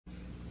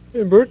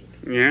Hey, Bert.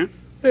 Yeah?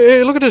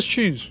 Hey, look at this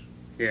cheese.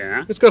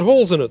 Yeah, It's got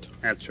holes in it.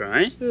 that's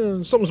right.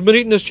 Yeah, something's been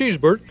eating this cheese,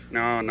 Bert.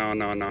 No.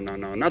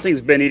 Nothing's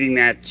been eating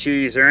that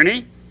cheese,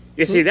 Ernie.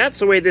 You see, that's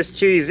the way this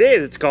cheese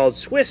is. It's called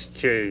Swiss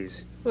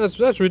cheese.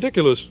 That's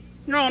ridiculous.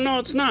 No,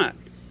 it's not.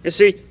 You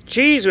see,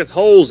 cheese with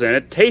holes in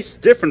it tastes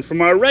different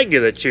from our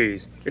regular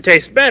cheese. It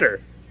tastes better.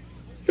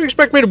 You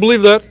expect me to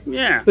believe that?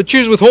 Yeah. The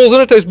cheese with holes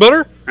in it tastes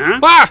better? Huh?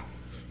 Ah!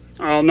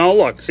 Oh, no,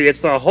 look. See,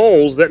 it's the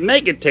holes that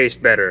make it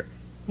taste better.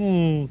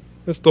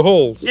 It's the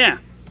holes. Yeah.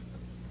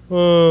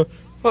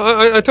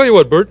 I tell you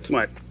what, Bert.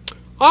 What?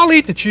 I'll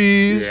eat the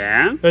cheese.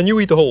 Yeah? And you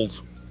eat the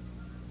holes.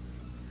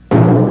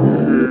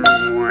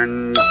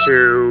 1,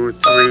 2,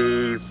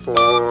 3,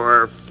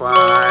 4,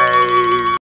 5.